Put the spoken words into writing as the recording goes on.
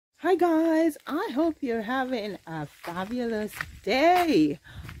Hi guys, I hope you're having a fabulous day.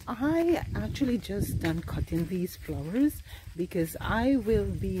 I actually just done cutting these flowers because I will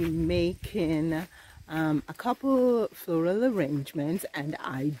be making a couple floral arrangements, and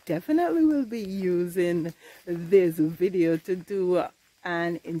I definitely will be using this video to do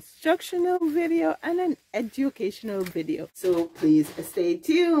an instructional video and an educational video. So please stay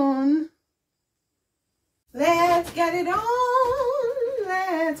tuned. Let's get it on.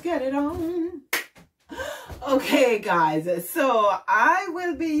 Let's get it on. Okay guys, so I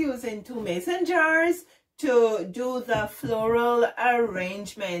will be using 2 mason jars to do the floral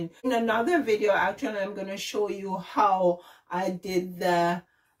arrangement. In another video, actually, I'm going to show you how I did the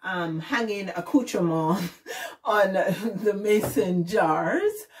hanging accoutrement on the mason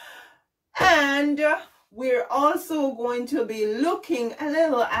jars. And we're also going to be looking a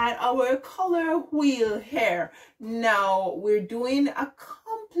little at our color wheel here. Now we're doing a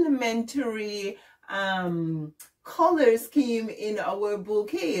complementary color scheme in our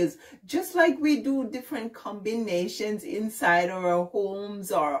bouquets, just like we do different combinations inside our homes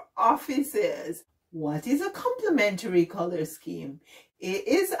or offices. What is a complementary color scheme? It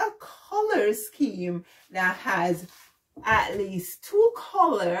is a color scheme that has at least 2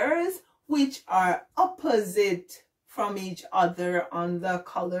 colors which are opposite from each other on the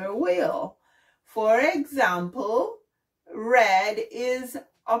color wheel. For example, red is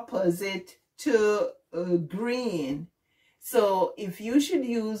opposite to green. So if you should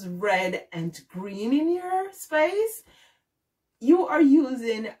use red and green in your space, you are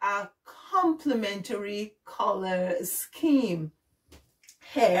using a complementary color scheme.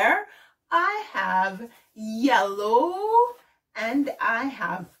 Here I have yellow and I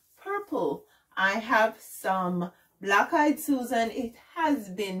have purple. I have some Black-Eyed Susan. It has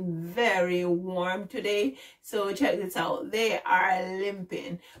been very warm today, so check this out. They are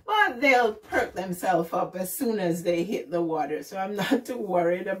limping, but they'll perk themselves up as soon as they hit the water, so I'm not too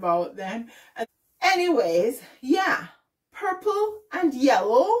worried about them. Anyways, yeah, purple and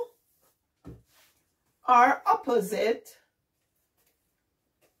yellow are opposite.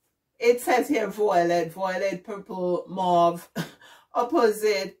 It says here violet, purple, mauve,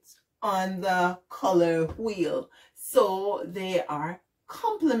 opposite on the color wheel. So they are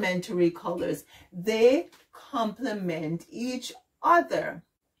complementary colors. They complement each other.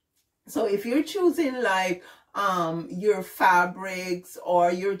 So if you're choosing like your fabrics,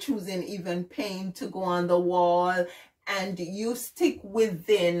 or you're choosing even paint to go on the wall, and you stick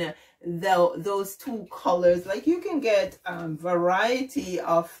within those 2 colors, like you can get variety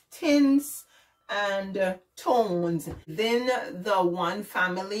of tints and tones within the one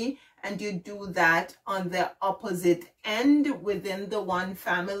family, and you do that on the opposite end within the one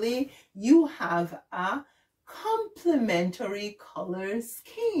family, you have a complementary color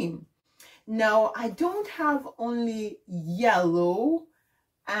scheme. Now I don't have only yellow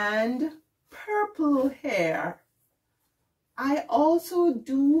and purple hair. I also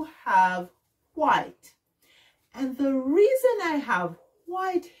do have white, and the reason I have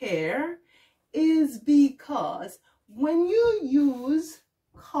white hair is because when you use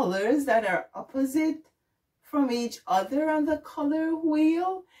colors that are opposite from each other on the color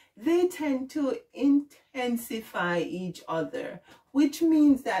wheel, they tend to intensify each other, which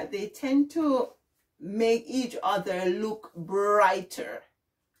means that they tend to make each other look brighter,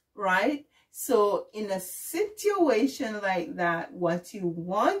 right? So in a situation like that, what you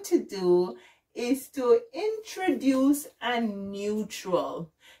want to do is to introduce a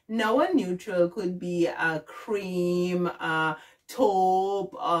neutral. Now a neutral could be a cream, a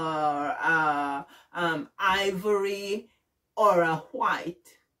taupe, or ivory, or a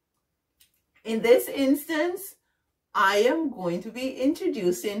white. In this instance, I am going to be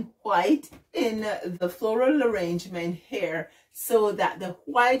introducing white in the floral arrangement here, so that the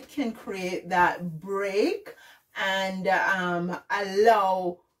white can create that break and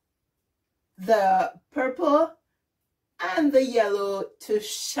allow the purple and the yellow to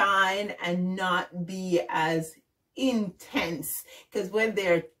shine and not be as intense, because when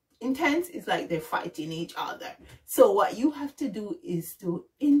they're intense, it's like they're fighting each other. So what you have to do is to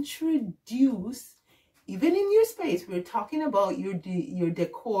introduce, even in your space, we're talking about your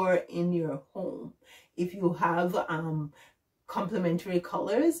decor in your home. If you have complementary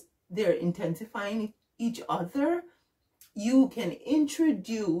colors, they're intensifying each other, you can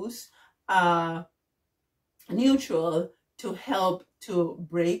introduce a neutral to help to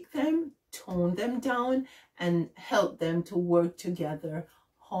break them, tone them down, and help them to work together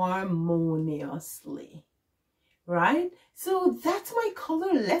harmoniously. right? So that's my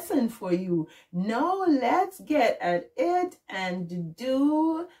color lesson for you. Now let's get at it and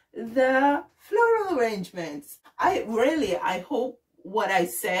do the floral arrangements. I hope what I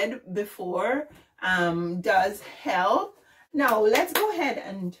said before does help. Now let's go ahead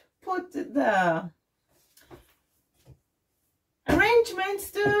and put the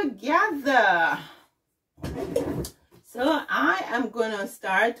arrangements together. So I am gonna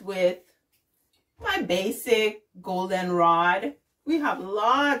start with my basic goldenrod. We have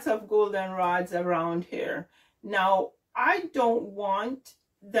lots of goldenrods around here. Now I don't want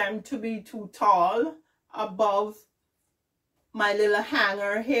them to be too tall above my little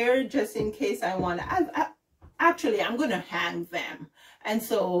hanger here, just in case I want to. Actually, I'm gonna hang them, and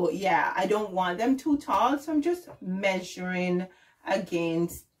so yeah, I don't want them too tall, so I'm just measuring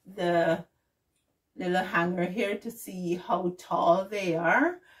against the little hanger here to see how tall they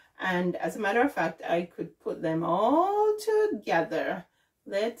are. And as a matter of fact, I could put them all together.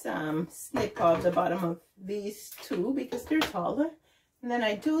 Let's snip off the bottom of these two because they're taller, and then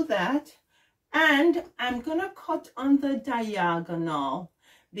I do that, and I'm gonna cut on the diagonal,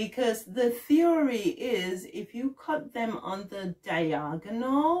 because the theory is if you cut them on the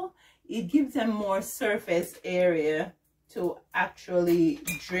diagonal, it gives them more surface area to actually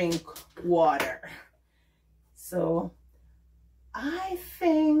drink water. So I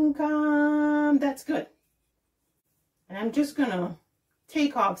think that's good. And I'm just gonna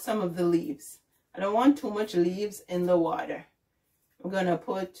take off some of the leaves. I don't want too much leaves in the water. I'm gonna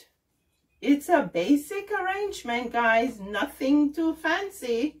put, it's a basic arrangement, guys, nothing too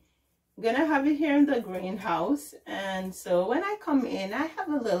fancy. I'm gonna have it here in the greenhouse, and so when I come in, I have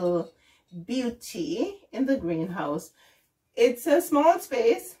a little beauty in the greenhouse. It's a small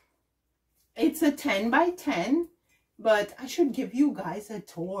space. It's a 10 by 10, but I should give you guys a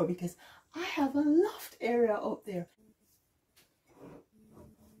tour because I have a loft area out there.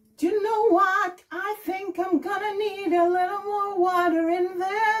 Do you know what? I think I'm gonna need a little more water in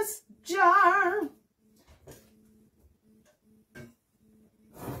this jar.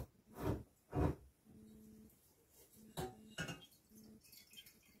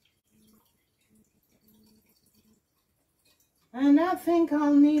 And I think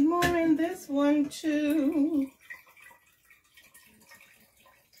I'll need more in this one too.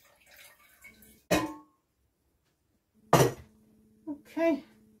 Okay.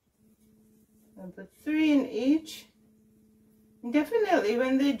 I'll put 3 in each. Definitely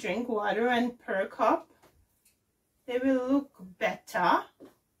when they drink water and perk up, they will look better.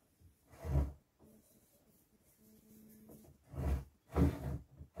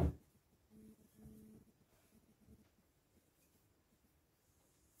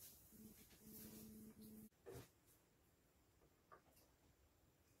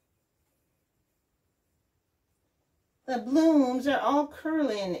 The blooms are all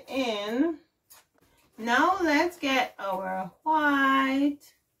curling in. Now let's get our white.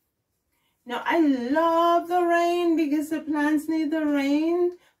 Now I love the rain because the plants need the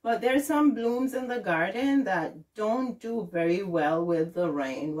rain, but there's some blooms in the garden that don't do very well with the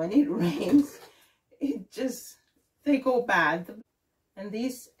rain. When it rains, they go bad. And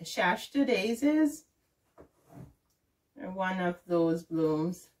these Shasta daisies are one of those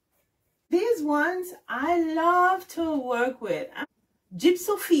blooms. These ones I love to work with.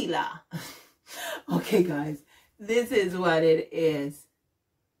 Gypsophila. Okay, guys, this is what it is.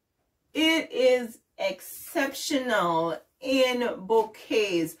 It is exceptional in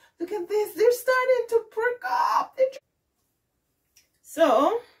bouquets. Look at this. They're starting to perk up.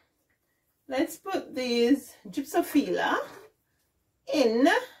 So let's put these Gypsophila in.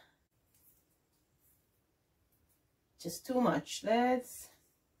 Just too much. Let's.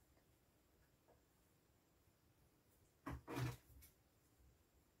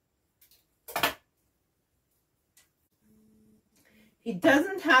 It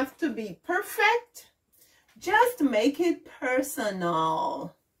doesn't have to be perfect. Just make it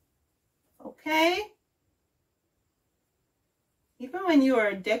personal. Okay? Even when you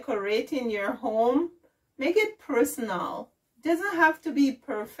are decorating your home, make it personal. It doesn't have to be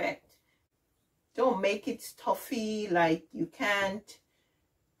perfect. Don't make it stuffy like you can't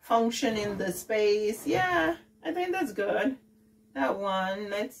function in the space. Yeah, I think that's good. That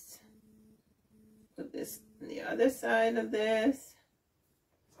one, let's put this on the other side of this.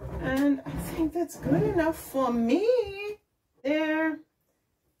 And I think that's good enough for me. There.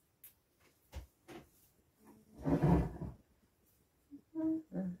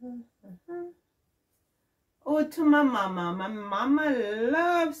 Oh, to my mama. My mama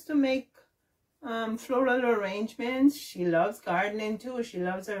loves to make floral arrangements. She loves gardening too. She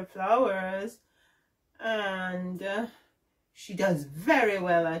loves her flowers. and she does very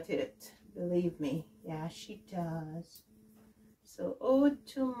well at it, believe me. Yeah, she does. So, ode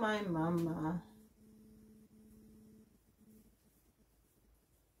to my mama.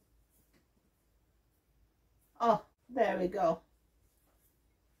 Oh, there we go.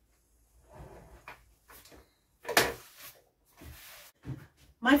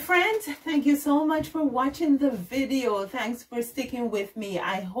 My friends, thank you so much for watching the video. Thanks for sticking with me.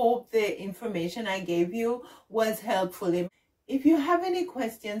 I hope the information I gave you was helpful. If you have any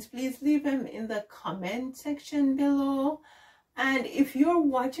questions, please leave them in the comment section below. And if you're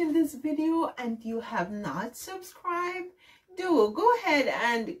watching this video and you have not subscribed, go ahead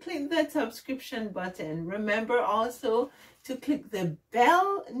and click that subscription button. Remember also to click the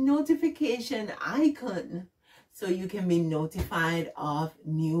bell notification icon so you can be notified of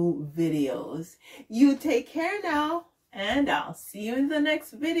new videos. You take care now, and I'll see you in the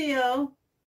next video.